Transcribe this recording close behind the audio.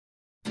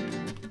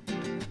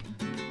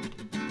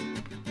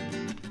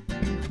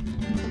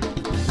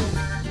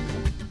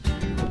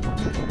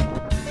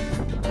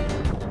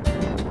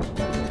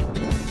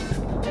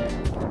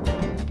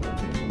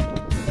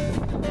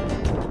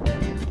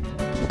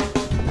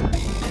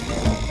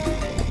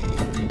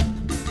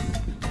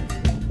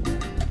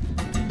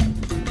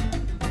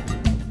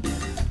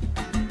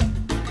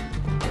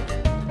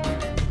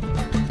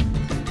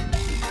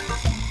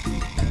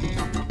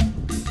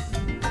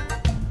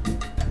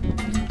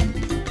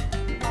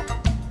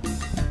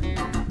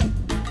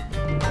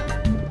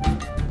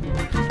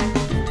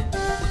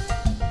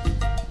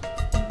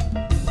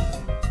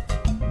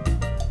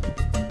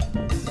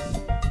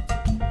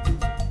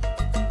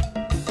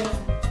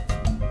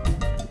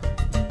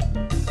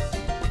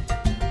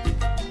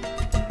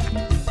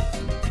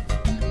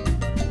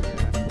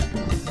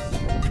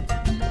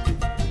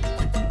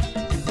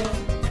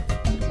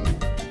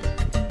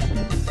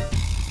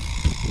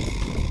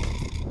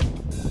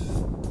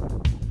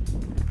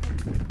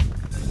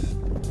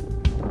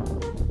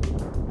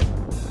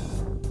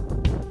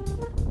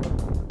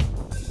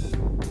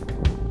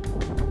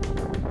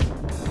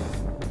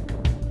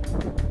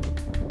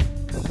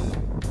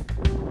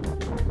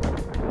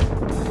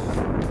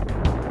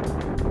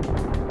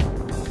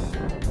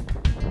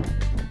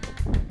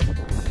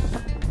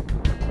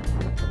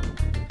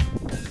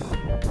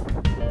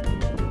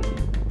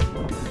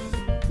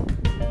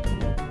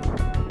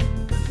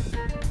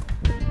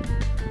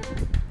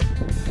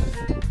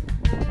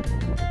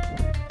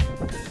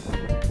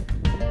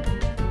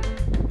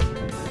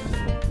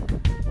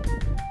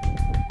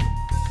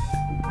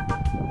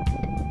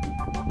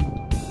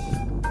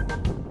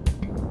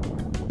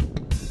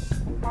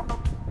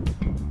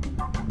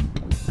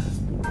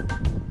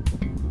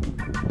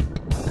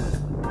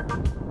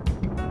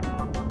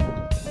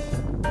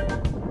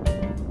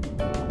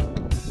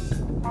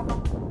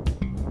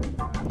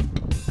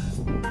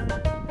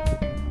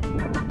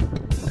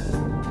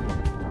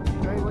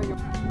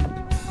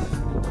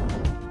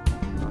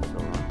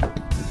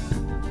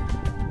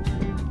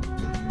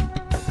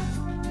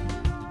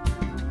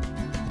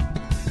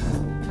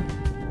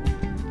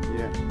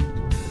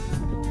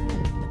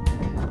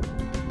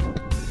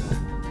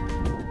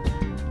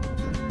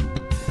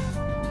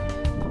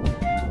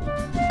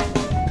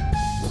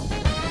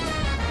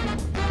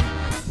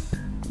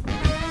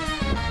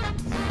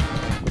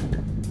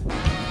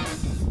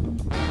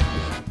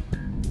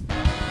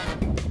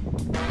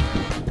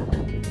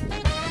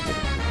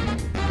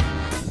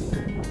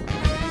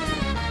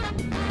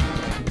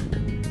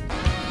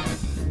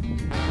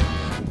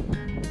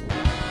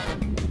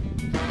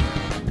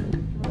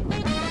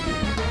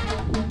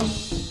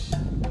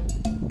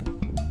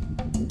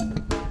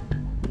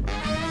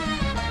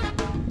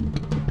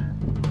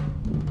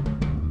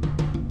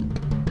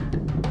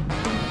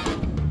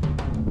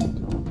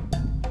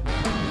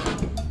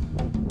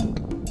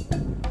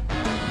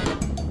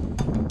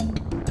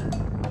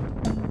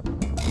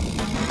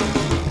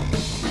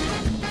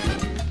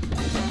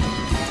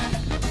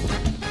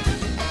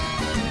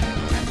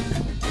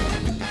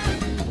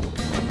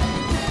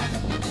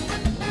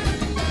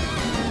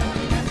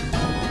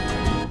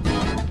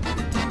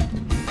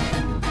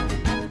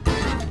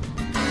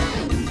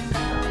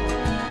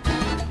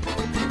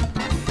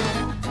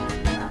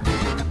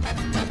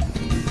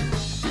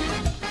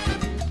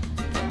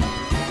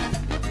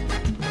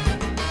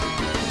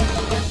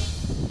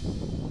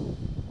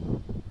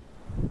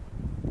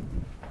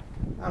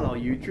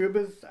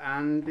YouTubers,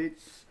 and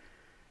it's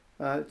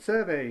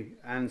survey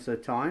answer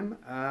time.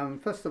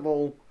 First of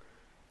all,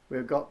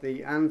 we've got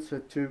the answer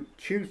to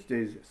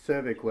Tuesday's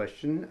survey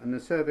question, and the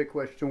survey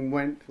question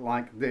went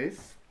like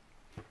this.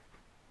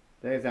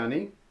 There's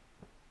Annie.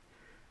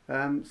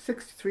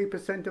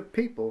 63% of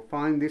people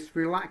find this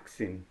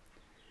relaxing,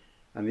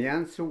 and the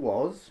answer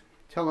was,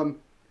 tell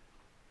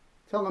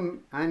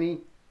them Annie,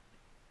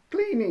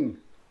 cleaning.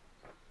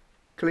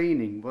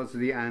 Cleaning was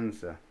the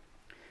answer.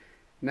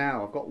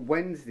 Now I've got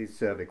Wednesday's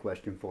survey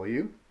question for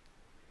you.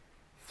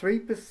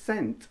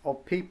 3%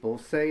 of people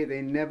say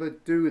they never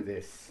do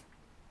this.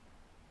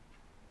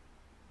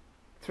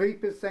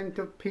 3%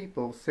 of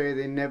people say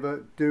they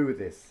never do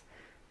this.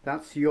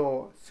 That's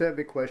your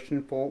survey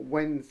question for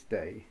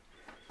Wednesday.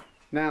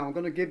 Now I'm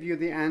going to give you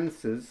the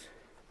answers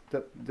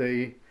that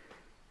the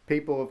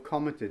people have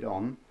commented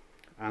on.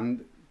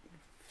 And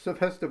so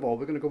first of all,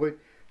 we're going to go with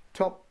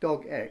Top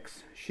Dog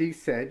X. She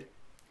said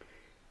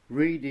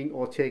reading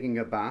or taking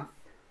a bath.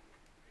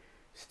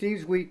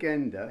 Steve's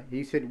Weekender,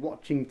 he said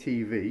watching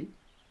TV.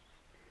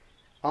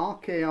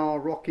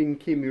 RKR Rocking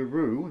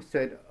Kimiru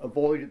said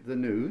avoid the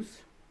news.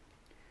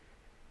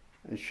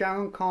 And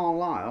Sharon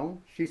Carlisle,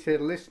 she said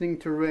listening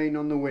to rain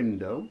on the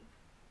window.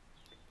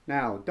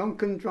 Now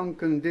Duncan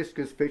Drunken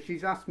Discus Fish,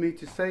 he's asked me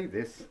to say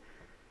this,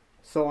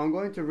 so I'm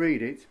going to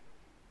read it.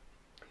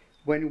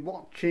 When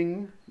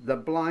watching the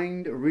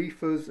Blind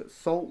Reefers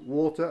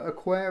Saltwater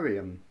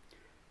Aquarium.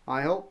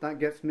 I hope that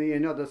gets me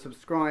another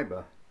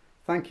subscriber.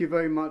 Thank you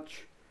very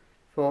much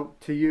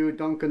to you,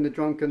 Duncan the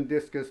Drunken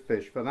Discus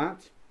Fish, for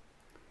that.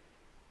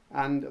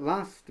 And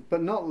last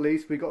but not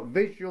least, we got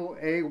Visual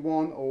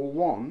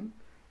A101,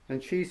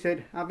 and she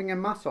said having a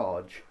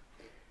massage.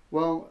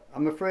 Well,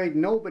 I'm afraid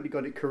nobody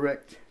got it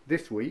correct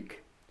this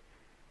week.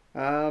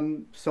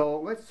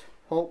 So let's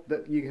hope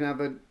that you can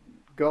have a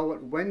go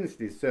at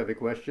Wednesday's survey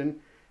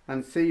question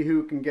and see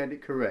who can get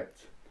it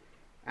correct.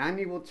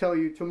 Annie will tell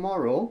you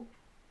tomorrow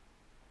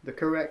the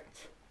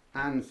correct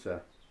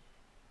answer.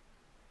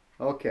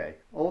 Okay,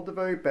 all the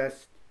very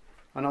best,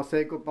 and I'll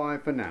say goodbye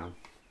for now.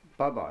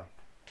 Bye bye.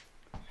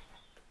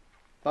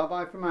 Bye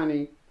bye from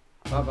Annie.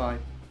 Bye bye.